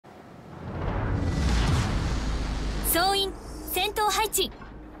戦闘配置。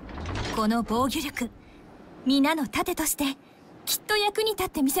この防御力、皆の盾としてきっと役に立っ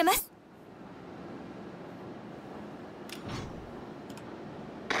てみせます。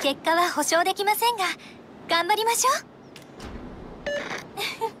結果は保証できませんが、頑張りましょう。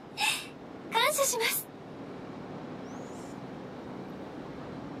感謝します。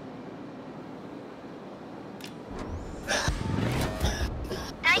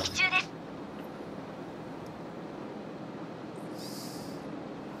待機中です。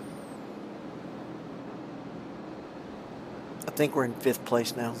I think we're in 5th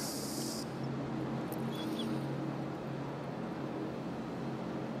place now.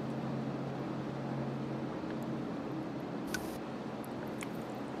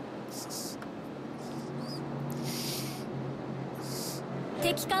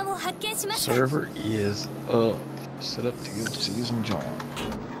 Server is up. Set up to give season join.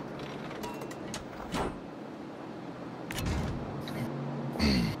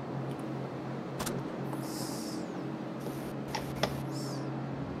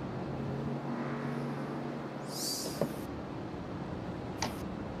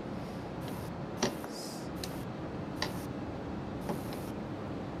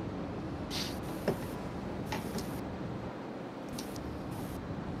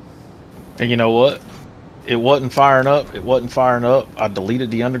 And you know what? It wasn't firing up. It wasn't firing up. I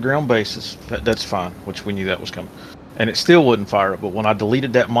deleted the underground bases. That's fine, which we knew that was coming. And it still wouldn't fire up. But when I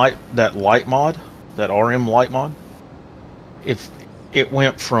deleted that light mod, that RM light mod, if it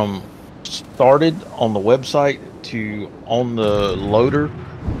went from started on the website to on the loader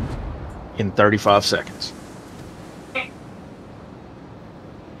in 35 seconds.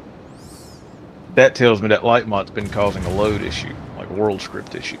 That tells me that light mod's been causing a load issue, like a world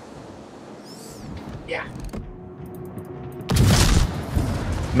script issue. Yeah.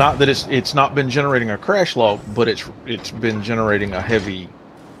 Not that it's not been generating a crash log, but it's been generating a heavy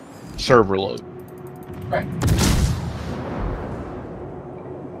server load. Right.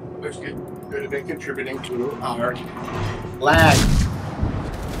 Which could have been contributing to our lag.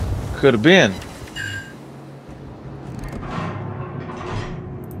 Could have been.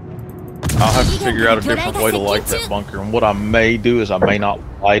 I'll have to figure out a different way to light that bunker. And what I may do is I may not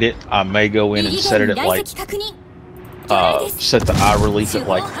light it. I may go in and set it at like set the eye relief at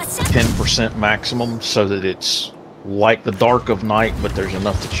like 10% maximum so that it's like the dark of night, but there's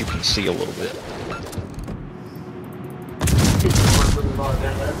enough that you can see a little bit.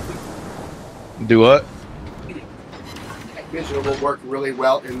 Do what? Vision will work really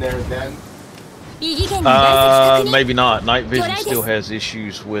well in there then. Maybe not. Night vision still has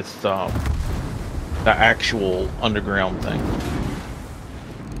issues with the actual underground thing.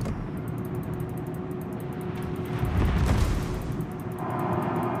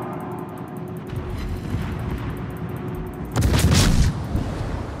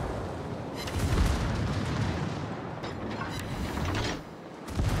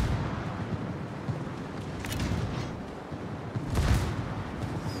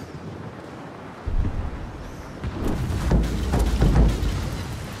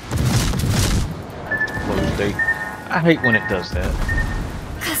 I hate when it does that.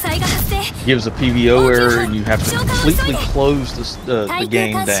 Gives a PVO error and you have to completely close the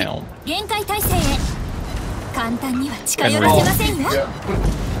game down.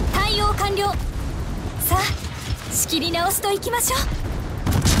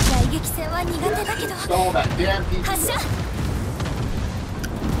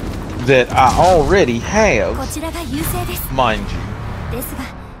 That I already have, mind you,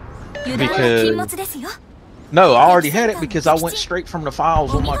 because no, I already had it because I went straight from the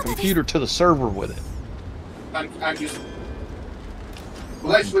files on my computer to the server with it. I just,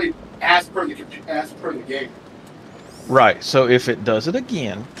 well, actually, as per the game. Right. So if it does it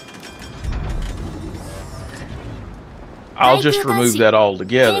again, I'll just remove that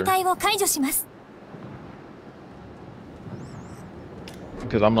altogether.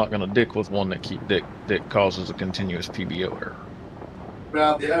 Because I'm not going to dick with one that causes a continuous PBO error.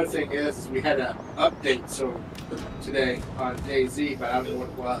 Well, the other thing is we had an update today on DayZ, but I don't know what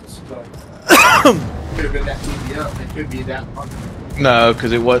it was. So it could have been that TBO. It could be that one. No,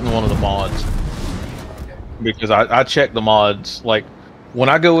 because it wasn't one of the mods. Okay. Because I check the mods. Like when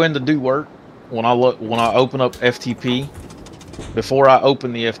I go in to do work, when I open up FTP, before I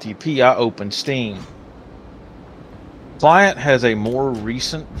open the FTP, I open Steam. Client has a more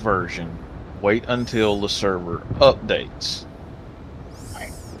recent version. Wait until the server updates.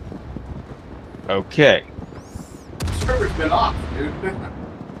 Okay. The server's been off, dude.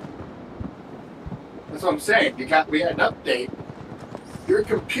 That's what I'm saying. We had an update. Your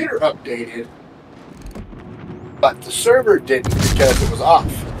computer updated. But the server didn't because it was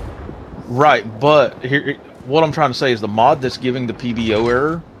off. Right, but here, what I'm trying to say is the mod that's giving the PBO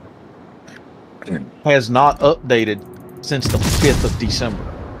error has not updated since the 5th of December.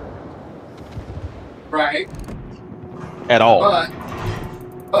 Right. At all.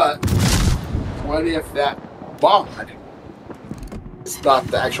 But what if that mod, it's not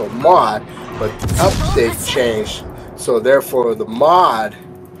the actual mod, but the update changed, so therefore the mod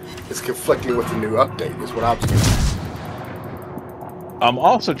is conflicting with the new update, is what I'm saying. I'm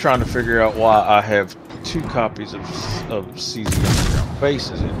also trying to figure out why I have 2 copies of CZ Underground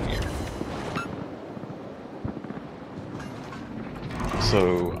bases in here.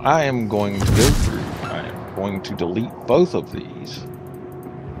 So I am going to go through. I am going to delete both of these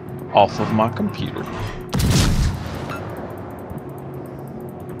off of my computer.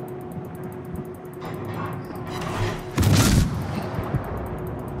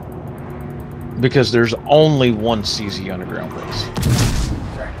 Because there's only one CZ Underground base.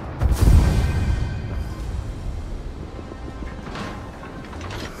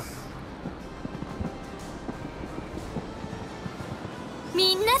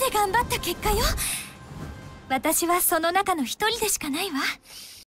みんなで頑張った結果よ。私はその中の一人でしかないわ。